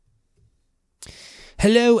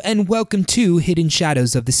Hello and welcome to Hidden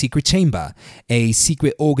Shadows of the Secret Chamber, a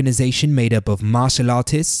secret organization made up of martial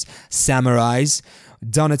artists, samurais,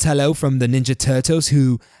 Donatello from the Ninja Turtles,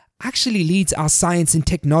 who actually leads our science and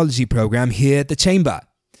technology program here at the Chamber.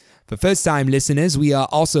 For first-time listeners, we are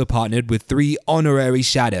also partnered with 3 honorary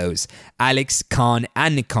shadows, Alex, Khan,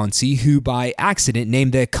 and Nikonsi, who by accident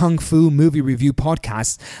named their Kung Fu movie review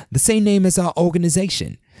podcast the same name as our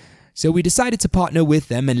organization. So we decided to partner with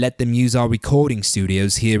them and let them use our recording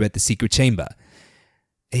studios here at the Secret Chamber.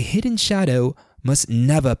 A hidden shadow must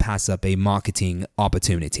never pass up a marketing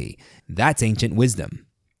opportunity. That's ancient wisdom.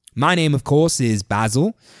 My name, of course, is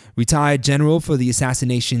Basil, retired general for the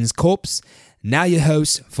Assassinations Corps, now your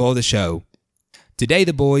host for the show. Today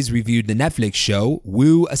the boys reviewed the Netflix show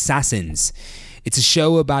Wu Assassins. It's a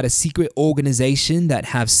show about a secret organization that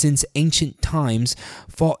have since ancient times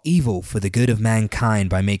fought evil for the good of mankind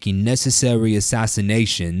by making necessary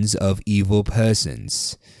assassinations of evil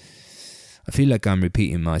persons. I feel like I'm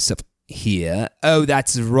repeating myself here. Oh,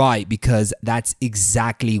 that's right, because that's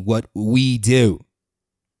exactly what we do.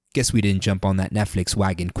 Guess we didn't jump on that Netflix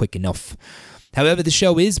wagon quick enough. However, the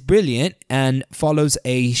show is brilliant and follows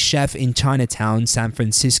a chef in Chinatown, San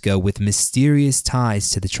Francisco, with mysterious ties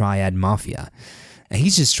to the Triad Mafia. And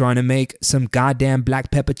he's just trying to make some goddamn black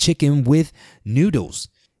pepper chicken with noodles.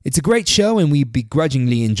 It's a great show and we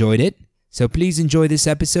begrudgingly enjoyed it. So please enjoy this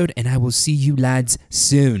episode and I will see you lads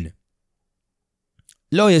soon.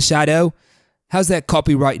 Lawyer Shadow, how's that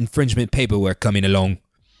copyright infringement paperwork coming along?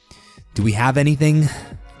 Do we have anything?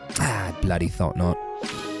 I bloody thought not.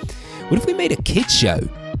 What if we made a kids show?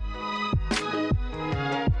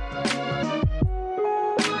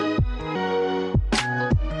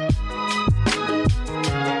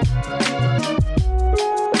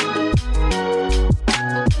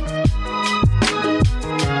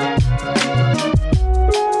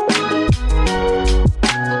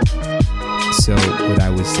 So what I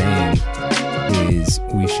was saying is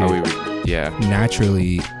we should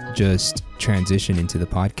naturally just transition into the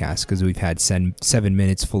podcast because we've had 7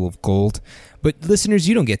 minutes full of gold. But listeners,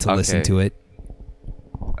 you don't get to listen to it.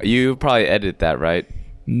 You probably edit that, right?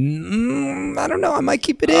 I don't know. I might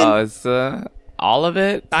keep it in. It's all of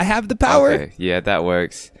it? I have the power. Okay. Yeah, that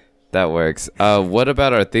works. What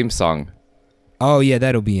about our theme song? Oh, yeah,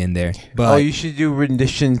 that'll be in there. But you should do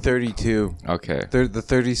rendition 32. Okay. The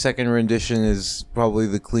 30-second rendition is probably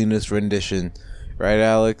the cleanest rendition. Right,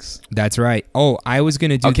 Alex? That's right. Oh, I was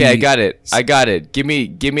going to do Okay, I got it. Give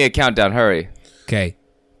me a countdown. Hurry. Okay.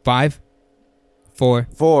 5, 4,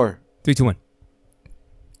 3, 2, 1.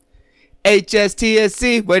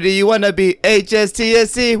 HSTSC, where do you want to be?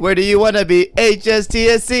 HSTSC, where do you want to be?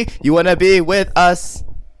 HSTSC, you want to be with us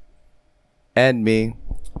and me.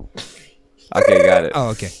 Okay, got it. Oh,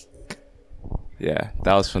 okay. Yeah,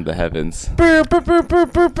 that was from the heavens. The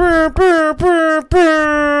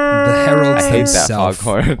heralds I hate themselves that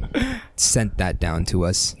foghorn. sent that down to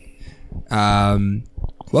us. Welcome,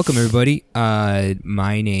 everybody.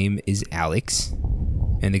 My name is Alex,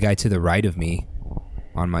 and the guy to the right of me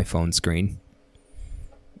on my phone screen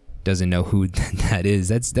doesn't know who that is.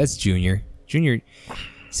 That's Junior. Junior,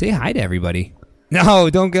 say hi to everybody. No,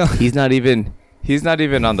 don't go. He's not even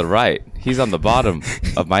on the right. He's on the bottom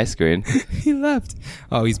of my screen. He left.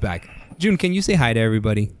 Oh, he's back. June, can you say hi to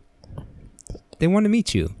everybody? They want to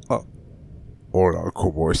meet you. Hola,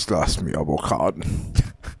 como estás, mi abogado?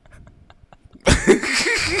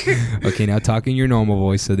 Okay, now talk in your normal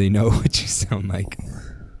voice so they know what you sound like.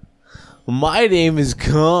 My name is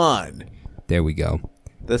Khan. There we go.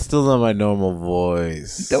 That's still not my normal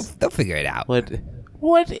voice. They'll figure it out.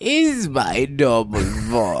 What is my normal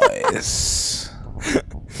voice?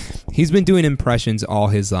 He's been doing impressions all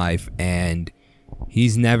his life, and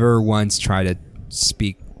he's never once tried to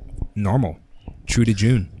speak normal. True to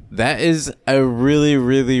June. That is a really,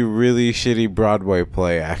 really, really shitty Broadway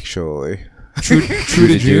play, actually. True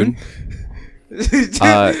to June?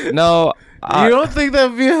 No. You don't think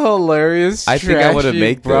that'd be a hilarious? I think I would have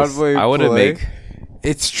made Broadway this. I would have play? made.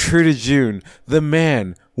 It's True to June, the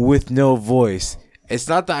man with no voice. It's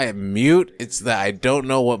not that I'm mute, it's that I don't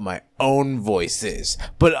know what my own voice is.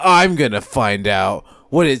 But I'm gonna find out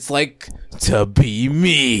what it's like to be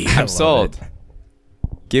me. I'm sold.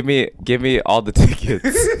 Give me all the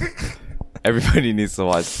tickets. Everybody needs to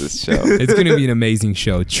watch this show. It's going to be an amazing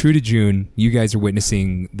show. True to June, you guys are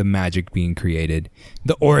witnessing the magic being created.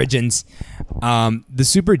 The origins. The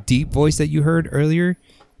super deep voice that you heard earlier,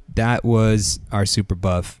 that was our super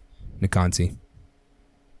buff, Nikonsi.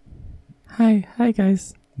 Hi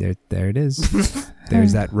guys. There it is.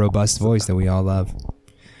 There's that robust voice that we all love.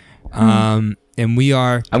 And we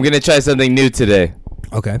are... I'm going to try something new today.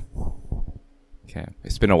 Okay. Okay.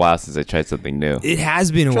 It's been a while since I tried something new. It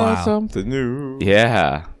has been a Try while. something new.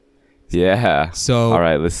 Yeah. So all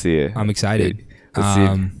right, let's see it. I'm excited. Let's see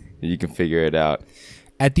if you can figure it out.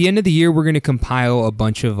 At the end of the year, we're going to compile a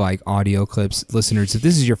bunch of like audio clips. Listeners, if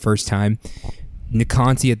this is your first time,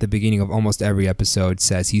 Nikanti at the beginning of almost every episode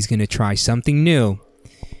says he's going to try something new.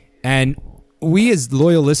 And we as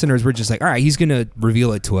loyal listeners, we're just like, all right, he's going to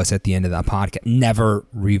reveal it to us at the end of that podcast. Never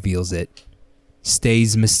reveals it.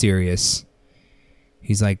 Stays mysterious.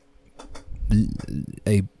 He's like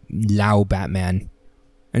a Lao Batman.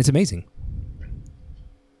 And it's amazing.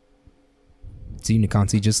 See,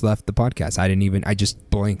 Nikanti just left the podcast. I just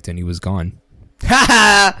blinked and he was gone.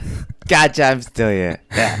 Gotcha, I'm still here.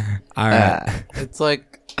 Yeah. All right. It's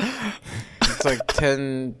like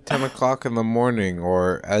 10 o'clock in the morning,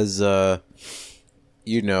 or as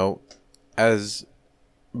as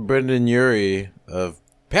Brendan Urie of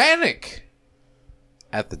Panic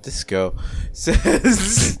at the Disco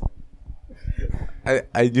says.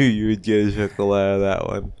 I knew you would get a chuckle out of that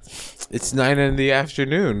one. It's 9 in the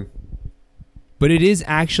afternoon. But it is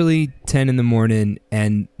actually 10 in the morning,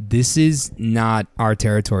 and this is not our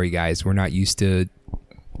territory, guys. We're not used to...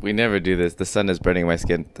 We never do this. The sun is burning my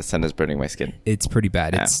skin. The sun is burning my skin. It's pretty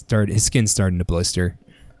bad. His skin's starting to blister.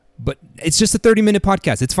 But it's just a 30-minute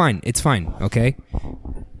podcast. It's fine. It's fine, okay?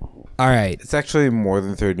 All right. It's actually more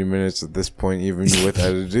than 30 minutes at this point, even with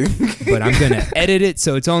editing. But I'm going to edit it,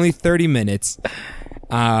 so it's only 30 minutes.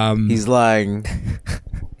 He's lying.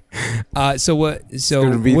 So what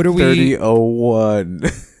are we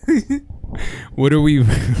 30:01. What are we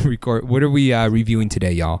what are we reviewing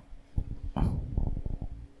today, y'all?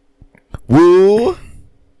 Woo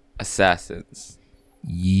Assassins.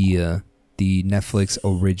 Yeah, the Netflix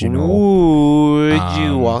original. Ooh, would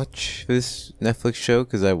you watch this Netflix show?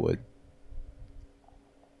 Because I would.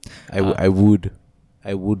 I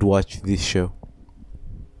would watch this show.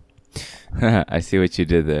 I see what you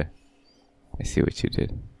did there. I see what you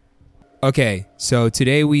did. Okay, so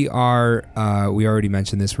today we are, we already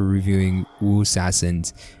mentioned this, we're reviewing Wu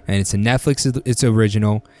Assassins, and it's a Netflix, it's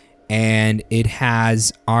original, and it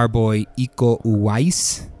has our boy Iko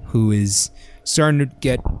Uwais, who is starting to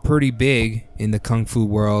get pretty big in the Kung Fu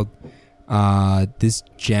world. This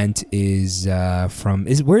gent is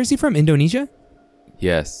where is he from? Indonesia?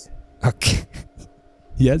 Yes. Okay.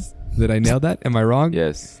 Yes? Did I nail that? Am I wrong?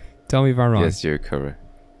 Yes. Tell me if I'm wrong. Yes, you're correct.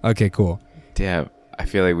 Okay, cool. Damn. I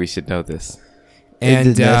feel like we should know this. And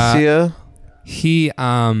Indonesia? he's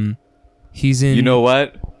in. You know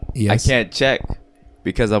what? Yes. I can't check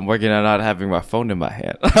because I'm working on not having my phone in my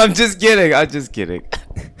hand. I'm just kidding.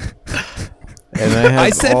 And I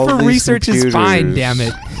said all for these research is fine. computers. Damn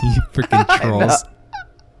it, you freaking trolls!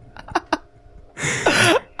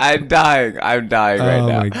 I'm dying right now.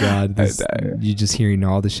 Oh my god, you're just hearing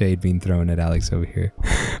all the shade being thrown at Alex over here.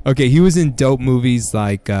 Okay, he was in dope movies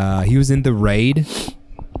like he was in The Raid.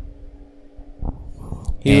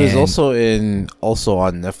 He was And- also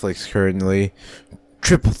on Netflix currently.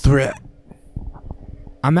 Triple Threat.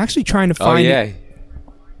 I'm actually trying to Oh find. yeah.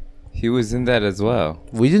 He was in that as well.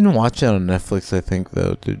 We didn't watch it on Netflix, I think,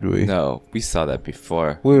 though, did we? No, we saw that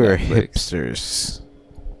before. We were Netflix. hipsters.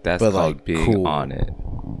 That's but, called like, being cool. on it.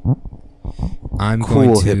 I'm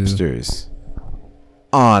Cool going to. hipsters.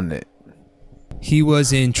 On it. He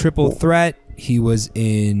was in Triple Threat. He was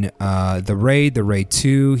in The Raid, The Raid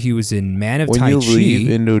 2. He was in Man of When Tai you Chi. leave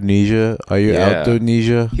Indonesia, are you out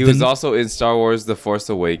Indonesia? He was also in Star Wars The Force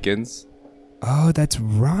Awakens. Oh, that's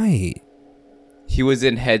right. He was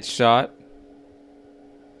in Headshot.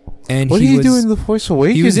 And What he do you was, do in The Force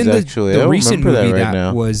Awakens, He was in actually? I the don't recent remember movie that right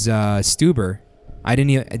now. was Stuber. I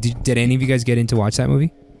didn't. Did any of you guys get in to watch that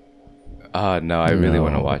movie? No, I really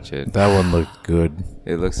want to watch it. That one looked good.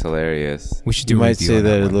 It looks hilarious. We should do You a might review say on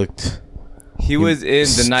that it one. looked... He was in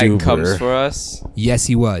The Night Comes Stuber. For Us, Yes,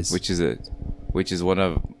 he was. which is one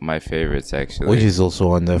of my favorites actually. Which is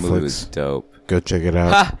also on The movie was Netflix. dope. Go check it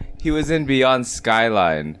out. Ha! He was in Beyond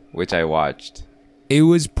Skyline, which I watched. It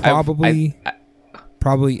was probably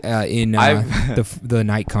in I've- the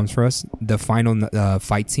Night Comes For Us. The final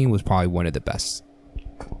fight scene was probably one of the best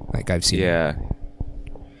like I've seen. Yeah.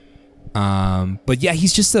 But yeah,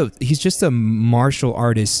 he's just a martial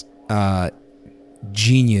artist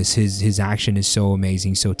genius. His action is so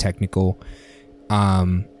amazing, so technical.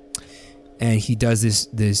 And he does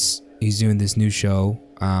this he's doing this new show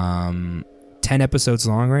 10 episodes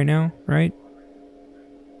long right now, right?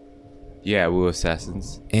 Yeah, Wu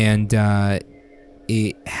Assassins. And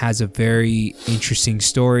it has a very interesting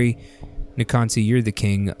story. Nikanti, you're the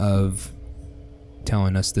king of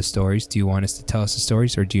telling us the stories. Do you want us to tell us the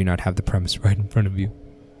stories, or do you not have the premise right in front of you?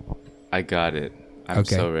 I got it. I'm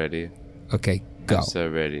Okay. so ready. Okay, Go. I'm so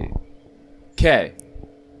ready. Okay.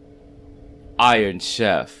 Iron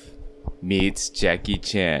Chef meets Jackie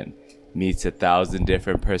Chan meets 1,000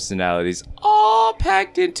 different personalities, all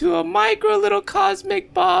packed into a micro little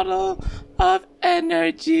cosmic bottle of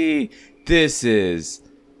energy. This is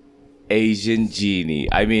Asian Genie.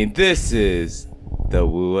 I mean, this is the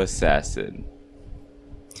Wu Assassin.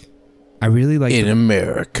 I really like In the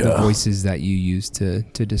America. voices that you used to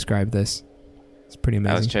describe this. It's pretty I was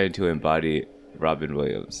amazing. trying to embody Robin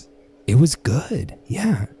Williams. It was good.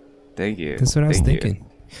 Yeah, Thank you. that's what I was Thank you. thinking.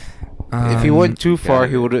 If he went too far,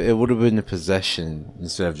 got it. it would have been a possession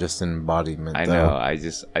instead of just an embodiment. I though. know. I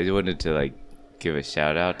wanted to like give a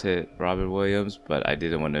shout out to Robin Williams, but I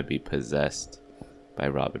didn't want to be possessed by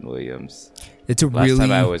Robin Williams. It's a Last really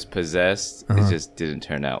time I was possessed, Uh-huh. it just didn't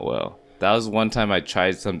turn out well. That was one time I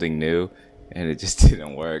tried something new, and it just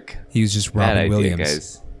didn't work. he was just Bad Robin idea, Williams.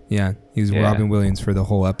 guys. Yeah, he was Yeah. Robin Williams for the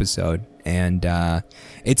whole episode. And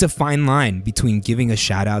it's a fine line between giving a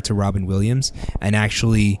shout out to Robin Williams and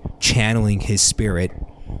actually channeling his spirit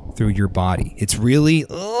through your body. It's really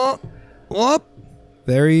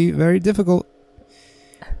very, very difficult.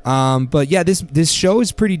 But yeah, this show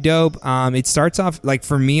is pretty dope. It starts off, like,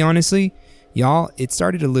 for me, honestly, y'all, it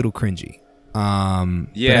started a little cringy.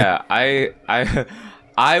 Yeah,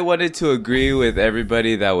 I wanted to agree with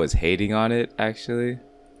everybody that was hating on it, actually.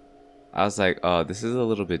 I was like, oh, this is a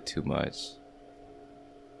little bit too much.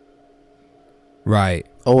 Right.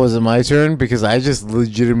 Oh, was it my turn? Because I just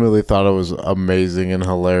legitimately thought it was amazing and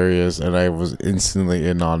hilarious, and I was instantly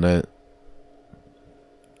in on it.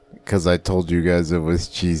 Because I told you guys it was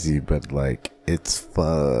cheesy, but, like, it's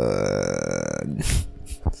fun.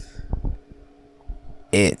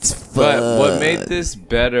 It's fun. But what made this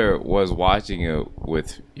better was watching it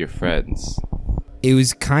with your friends. It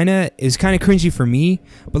was kind of cringy for me,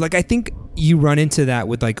 but like I think you run into that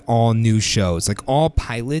with like all new shows, like all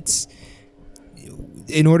pilots.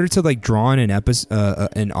 In order to like draw in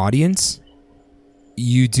an audience,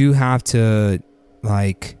 you do have to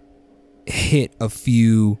like hit a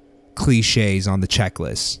few cliches on the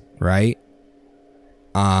checklist, right?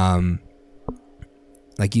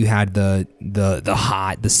 Like you had the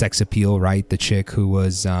sex appeal, right? The chick who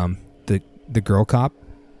was the girl cop.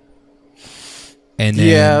 And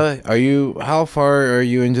then, yeah, how far are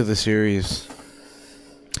you into the series?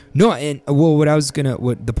 No, and well,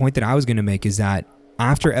 the point that I was gonna make is that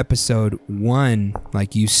after episode 1,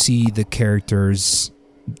 like you see the characters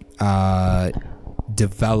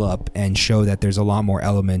develop and show that there's a lot more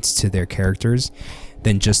elements to their characters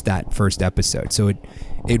than just that first episode. So it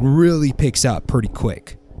really picks up pretty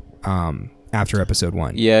quick after episode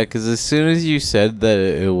 1. Yeah, because as soon as you said that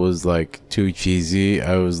it was like too cheesy,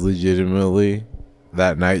 I was legitimately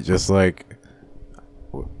that night just like,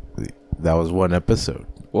 that was one episode.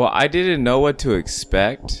 Well, I didn't know what to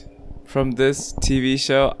expect from this TV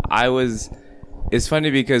show. It's funny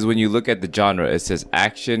because when you look at the genre, it says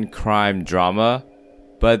action, crime, drama.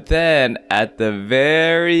 But then at the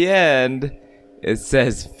very end, it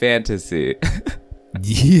says fantasy.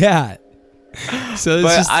 Yeah. So it's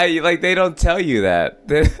But just, they don't tell you that.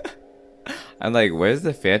 I'm like, where's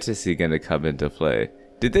the fantasy gonna come into play?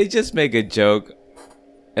 Did they just make a joke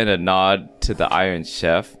and a nod to the Iron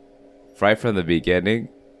Chef right from the beginning?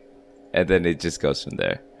 And then it just goes from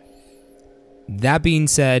there. that being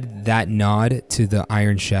said, that nod to the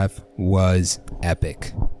Iron Chef was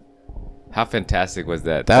epic. How fantastic was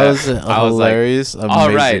that? That was a I was like, hilarious, all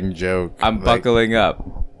right, amazing joke. I'm Like, buckling up.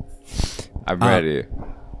 I'm ready.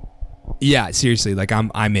 Yeah, seriously, like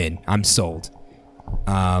I'm in. I'm sold.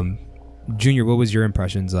 Junior, what was your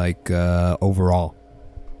impressions like overall?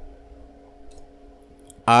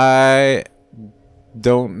 I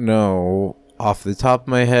don't know off the top of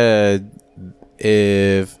my head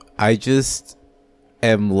if I just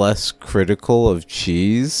am less critical of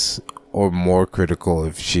cheese or more critical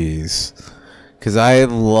of cheese. Because I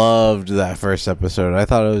loved that first episode. I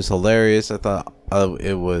thought it was hilarious. I thought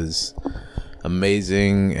it was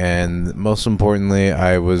amazing. And most importantly,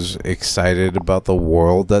 I was excited about the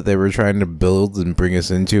world that they were trying to build and bring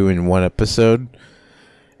us into in one episode.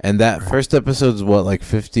 And that first episode's what, like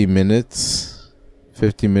 50 minutes?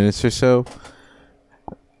 50 minutes or so?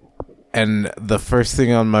 And the first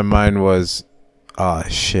thing on my mind was, oh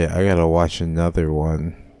shit, I gotta watch another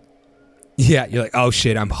one. Yeah, you're like, oh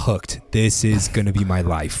shit, I'm hooked. This is gonna be my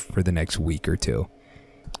life for the next week or two.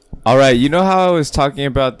 All right, you know how I was talking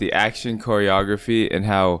about the action choreography and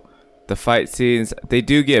how the fight scenes, they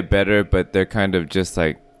do get better, but they're kind of just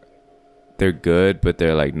like, they're good, but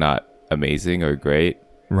they're like not amazing or great.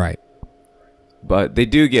 Right. But they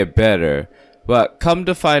do get better. But come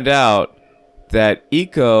to find out, that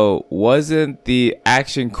Iko wasn't the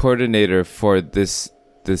action coordinator for this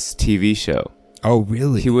TV show. Oh,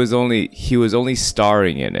 really? He was only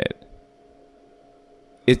starring in it.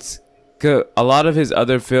 It's good. A lot of his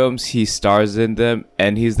other films, he stars in them,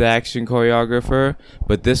 and he's the action choreographer.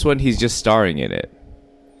 But this one, he's just starring in it.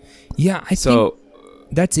 Yeah, I think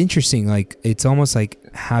that's interesting. Like, it's almost like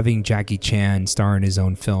having Jackie Chan star in his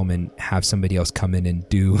own film and have somebody else come in and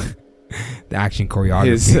do the action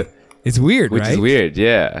choreography. It's weird, which right? is weird.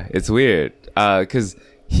 Yeah, it's weird. Because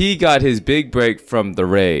he got his big break from The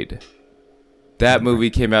Raid. That movie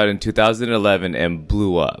came out in 2011 and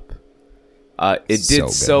blew up. It did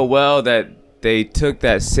so well that they took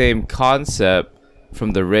that same concept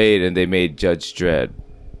from The Raid and they made Judge Dredd,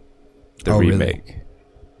 the remake. Really?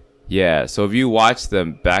 Yeah, so if you watch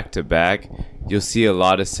them back to back, you'll see a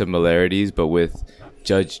lot of similarities, but with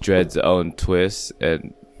Judge Dredd's own twists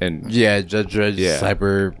and Judge Dredd's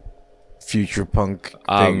cyber future punk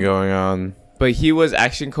thing going on. But he was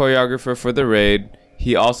action choreographer for The Raid.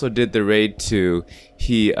 He also did The Raid 2,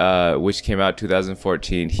 which came out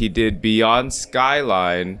 2014. He did Beyond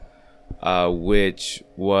Skyline, which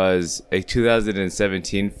was a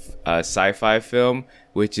 2017 sci-fi film,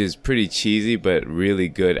 which is pretty cheesy but really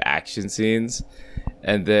good action scenes.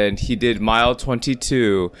 And then he did Mile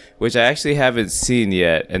 22, which I actually haven't seen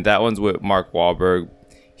yet, and that one's with Mark Wahlberg.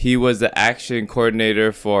 He was the action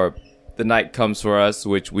coordinator for The Night Comes For Us,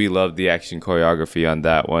 which we love the action choreography on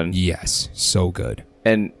that one. Yes, so good.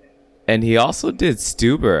 And he also did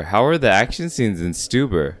Stuber. How are the action scenes in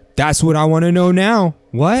Stuber? That's what I want to know now.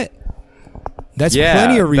 What? That's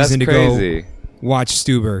plenty of reason to go watch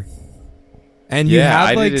Stuber. And you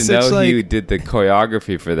have I didn't know he did the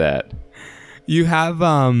choreography for that. You have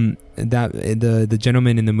the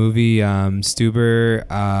gentleman in the movie,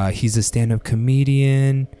 Stuber. He's a stand-up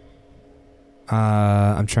comedian.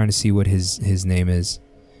 I'm trying to see what his name is.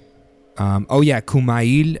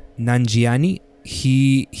 Kumail Nanjiani.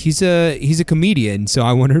 He's a comedian, so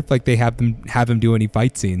I wonder if like they have him do any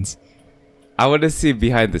fight scenes. I want to see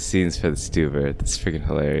behind the scenes for the Stuber. That's freaking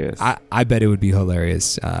hilarious. I bet it would be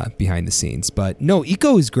hilarious behind the scenes. But no,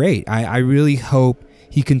 Iko is great. I really hope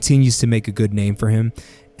he continues to make a good name for him.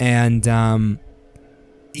 And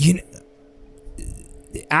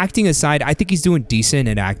acting aside, I think he's doing decent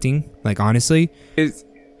at acting. Like honestly,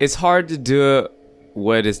 it's hard to do it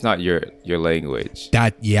when it's not your language.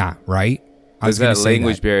 Right. There's that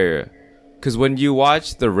language barrier. Because when you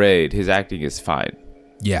watch The Raid, his acting is fine.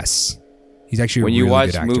 Yes. He's actually when a you really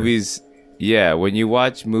watch good actor. movies, when you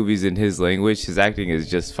watch movies in his language, his acting is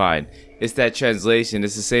just fine. It's that translation.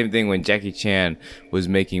 It's the same thing when Jackie Chan was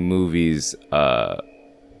making movies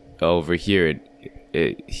over here.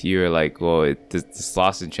 You're like, well, it's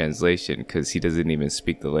lost in translation because he doesn't even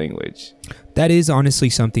speak the language. That is honestly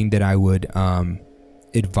something that I would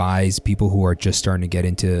advise people who are just starting to get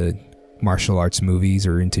into martial arts movies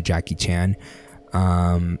or into Jackie Chan.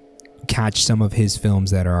 Catch some of his films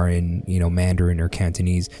that are in Mandarin or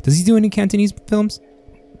Cantonese. Does he do any Cantonese films?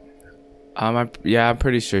 I'm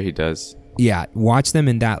pretty sure he does. Yeah, watch them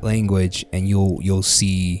in that language and you'll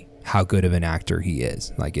see how good of an actor he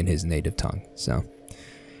is, like in his native tongue. So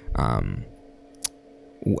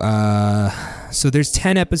so there's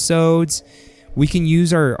 10 episodes. We can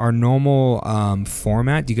use our normal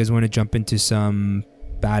format. Do you guys want to jump into some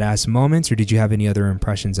badass moments, or did you have any other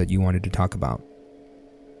impressions that you wanted to talk about?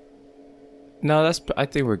 No, I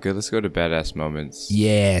think we're good. Let's go to badass moments.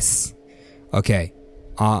 Yes. Okay.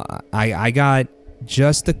 I got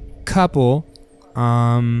just a couple.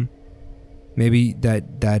 Maybe that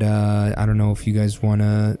I don't know if you guys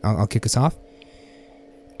wanna. I'll kick us off.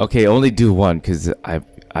 Okay, only do one because I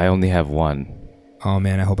only have one. Oh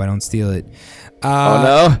man, I hope I don't steal it. Oh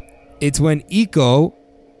no! It's when Iko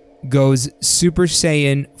goes Super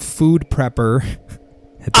Saiyan food prepper.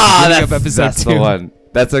 At the beginning of episode that's 2. The one.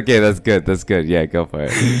 That's okay. That's good. That's good. Yeah, go for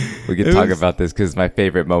it. We can talk about this because it's my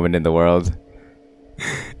favorite moment in the world.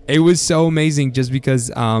 It was so amazing just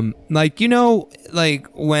because, like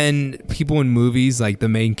when people in movies, like the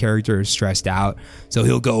main character is stressed out, so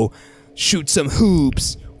he'll go shoot some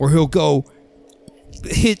hoops or he'll go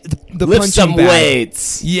hit the lift punching some bag.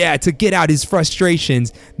 weights. Yeah, to get out his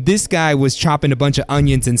frustrations. This guy was chopping a bunch of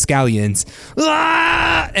onions and scallions.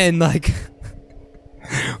 And like...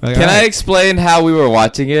 Can I explain how we were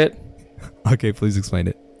watching it? Okay, please explain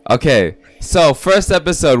it. Okay, so first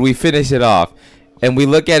episode, we finish it off. And we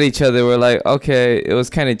look at each other, we're like, okay, it was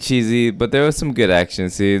kind of cheesy, but there was some good action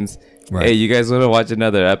scenes. Right. Hey, you guys want to watch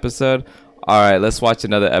another episode? All right, let's watch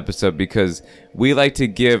another episode because we like to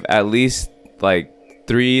give at least like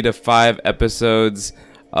 3 to 5 episodes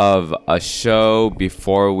of a show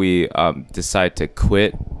before we decide to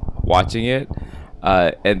quit watching it.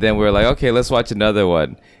 And then we're like, okay, let's watch another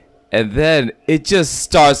one. And then it just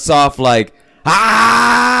starts off like,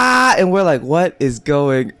 and we're like, what is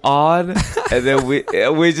going on? And then we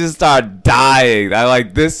just start dying. I'm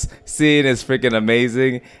like, this scene is freaking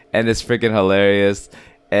amazing and it's freaking hilarious.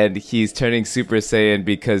 And he's turning Super Saiyan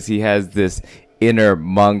because he has this inner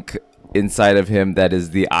monk inside of him that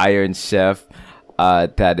is the Iron Chef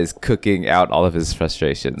that is cooking out all of his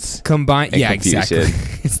frustrations. Yeah, confusion. exactly.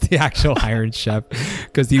 It's the actual Iron Chef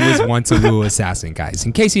because he was once a Wu assassin, guys.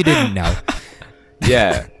 In case you didn't know.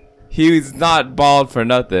 Yeah. He's not bald for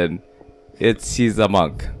nothing. He's a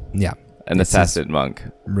monk. Yeah. An assassin monk.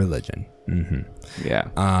 Religion. Mm-hmm. Yeah.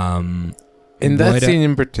 In that scene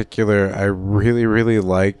in particular, I really, really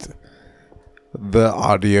liked the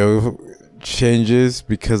audio changes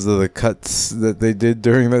because of the cuts that they did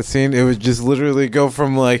during that scene. It would just literally go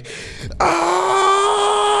from like,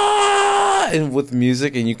 and with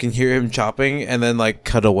music, and you can hear him chopping, and then like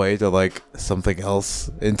cut away to like something else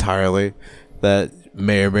entirely that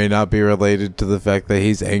may or may not be related to the fact that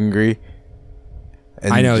he's angry.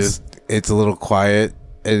 And I know it's a little quiet,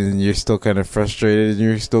 and you're still kind of frustrated, and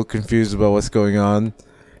you're still confused about what's going on.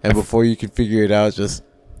 And before you can figure it out, just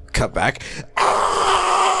cut back.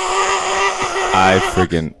 I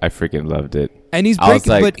freaking loved it. And he's I was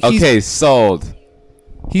breaking, like, but okay, sold.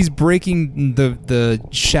 he's breaking the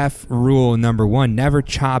chef rule number 1: never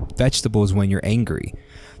chop vegetables when you're angry.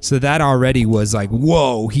 So that already was like,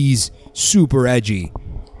 whoa, he's super edgy.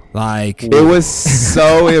 Like, It was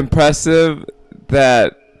so impressive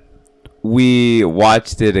that we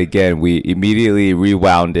watched it again. We immediately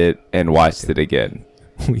rewound it and watched it again.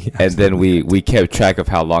 And then we kept track of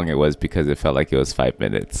how long it was because it felt like it was 5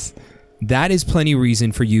 minutes. that is plenty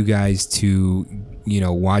reason for you guys to,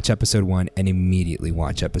 watch episode 1 and immediately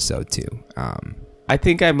watch episode 2. I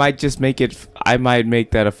think I might just make that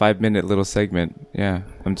a 5-minute little segment. Yeah.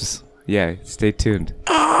 Stay tuned.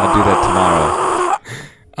 I'll do that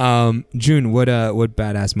tomorrow. June, what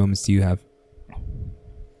badass moments do you have?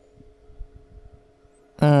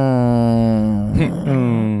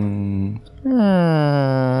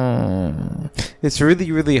 It's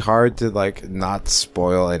really, really hard to like not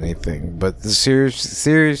spoil anything, but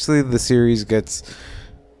seriously, the series gets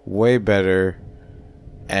way better,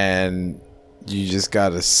 and you just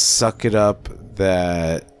gotta suck it up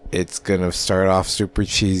that it's gonna start off super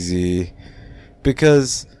cheesy,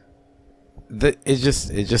 because it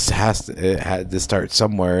had to start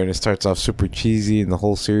somewhere, and it starts off super cheesy, and the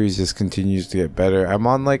whole series just continues to get better. I'm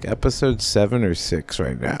on like episode 7 or 6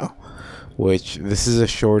 right now, which this is a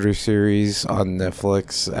shorter series on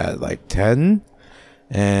Netflix at like 10,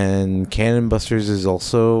 and Cannon Busters is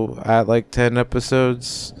also at like 10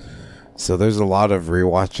 episodes. So there's a lot of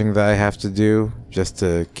rewatching that I have to do just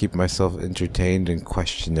to keep myself entertained and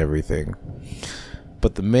question everything.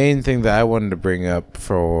 But the main thing that I wanted to bring up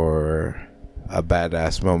for a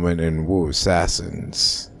badass moment in Wu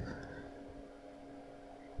Assassins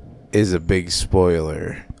is a big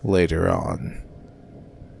spoiler later on.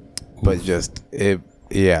 But it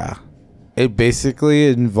basically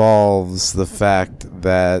involves the fact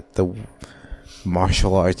that the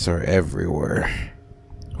martial arts are everywhere.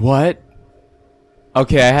 What?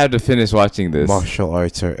 Okay, I have to finish watching this. Martial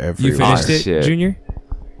arts are everywhere. You finished it, shit. Junior?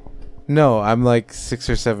 No, I'm like 6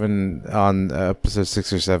 or 7 on episode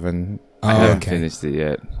 6 or 7. I haven't finished it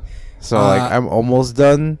yet. So I'm almost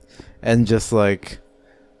done, and just like,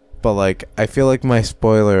 but like I feel like my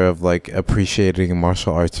spoiler of like appreciating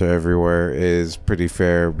martial arts are everywhere is pretty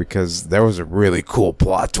fair, because there was a really cool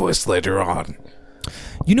plot twist later on.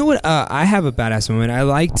 You know what? I have a badass moment. I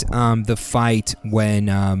liked the fight when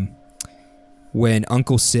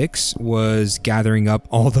Uncle Six was gathering up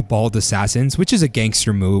all the bald assassins, which is a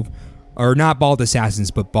gangster move, or not bald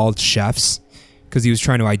assassins, but bald chefs, because he was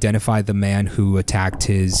trying to identify the man who attacked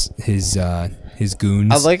his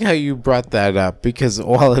goons. I like how you brought that up, because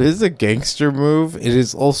while it is a gangster move, it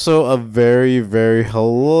is also a very, very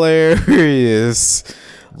hilarious,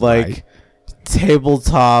 like, Right.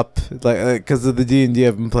 tabletop, like, because of the D&D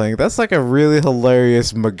I've been playing. That's like a really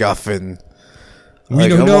hilarious MacGuffin.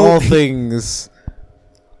 Like, of all things,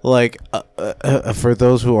 like, for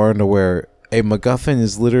those who aren't aware, a MacGuffin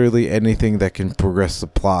is literally anything that can progress the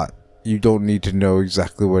plot. You don't need to know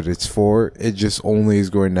exactly what it's for. It just only is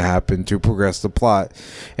going to happen to progress the plot.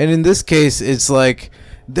 And in this case, it's like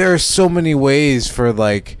there are so many ways for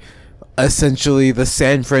like essentially the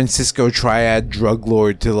San Francisco Triad drug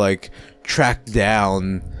lord to like track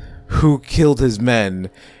down who killed his men.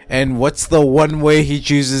 And what's the one way he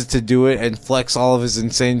chooses to do it and flex all of his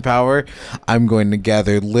insane power? I'm going to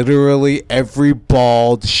gather literally every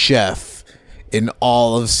bald chef in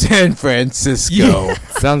all of San Francisco.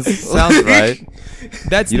 Sounds right.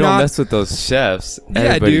 That's You don't not mess with those chefs. Yeah,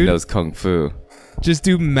 Everybody dude. knows kung fu. just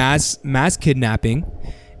do mass kidnapping,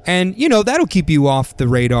 and that'll keep you off the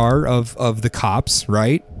radar of the cops,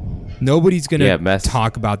 right? Nobody's gonna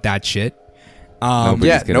talk about that shit.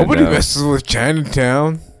 Nobody's gonna nobody know messes with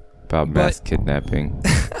Chinatown. about mass kidnapping.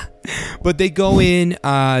 But they go in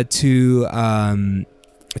to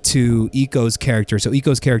Iko's character. So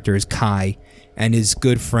Iko's character is Kai, and his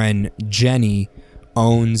good friend Jenny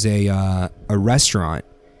owns a restaurant,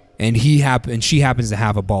 and she happens to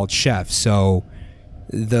have a bald chef. So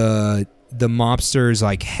the mobster's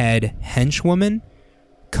like head henchwoman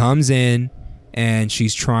comes in, and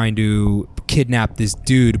she's trying to kidnap this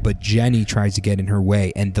dude, but Jenny tries to get in her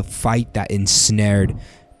way, and the fight that ensnared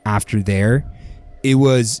after there, it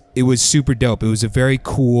was super dope. It was a very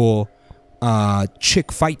cool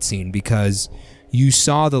chick fight scene because you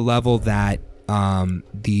saw the level that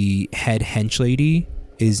the head hench lady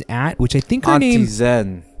is at, which I think her Auntie name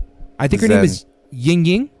Zen. her name is Ying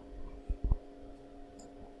Ying.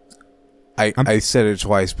 I said it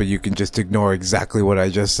twice, but you can just ignore exactly what I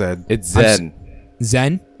just said. It's Zen.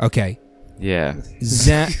 Zen? Okay. Yeah.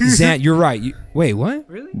 Zen, you're right. Wait, what?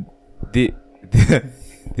 Really?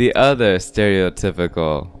 The other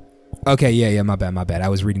stereotypical. Okay, yeah, my bad. I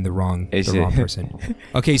was reading the wrong person.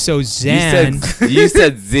 Okay, so You Zen.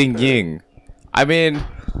 said Xing Ying. I mean,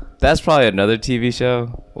 that's probably another TV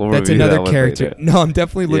show. We'll That's review that another one character. later. No, I'm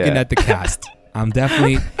definitely looking Yeah. at the cast. I'm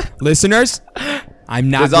definitely listeners. I'm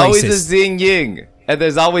not There's always a racist. Xing Ying, and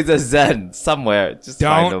there's always a Zen somewhere. Just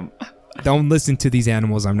find them. Don't listen to these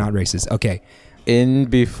animals. I'm not racist. Okay. In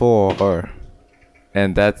before.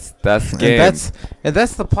 And that's game. And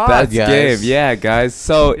that's the pod, That's guys. game, yeah, guys.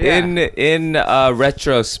 So Yeah. in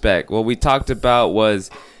retrospect, what we talked about was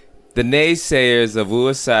the naysayers of Wu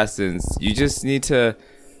Assassins. You just need to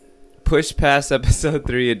push past episode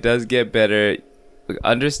 3. It does get better.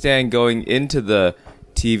 Understand going into the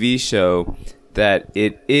TV show that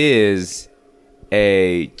it is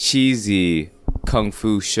a cheesy kung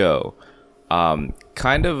fu show.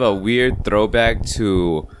 Kind of a weird throwback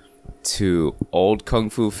to old kung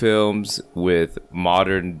fu films with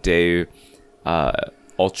modern day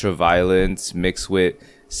ultra violence mixed with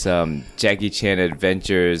some Jackie Chan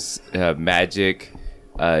adventures, magic,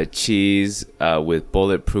 cheese with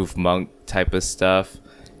bulletproof monk type of stuff.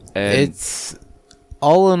 And It's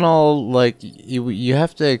all in all, like you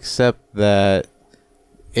have to accept that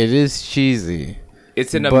it is cheesy.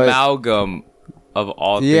 it's an but- amalgam of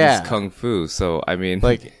all things Yeah. kung fu. So I mean,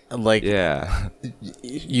 Like yeah.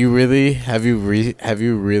 you really have you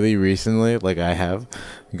really recently, like I have,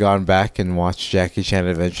 gone back and watched Jackie Chan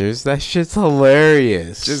Adventures? That shit's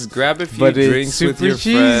hilarious. Just grab a few But it's drinks with super your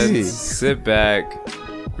cheesy. friends, sit back,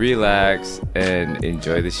 relax, and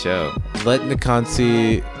enjoy the show. let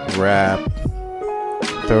Nikansi rap,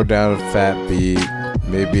 throw down a fat beat,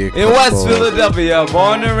 maybe a In West couple- Philadelphia,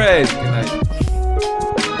 born and raised. Good night.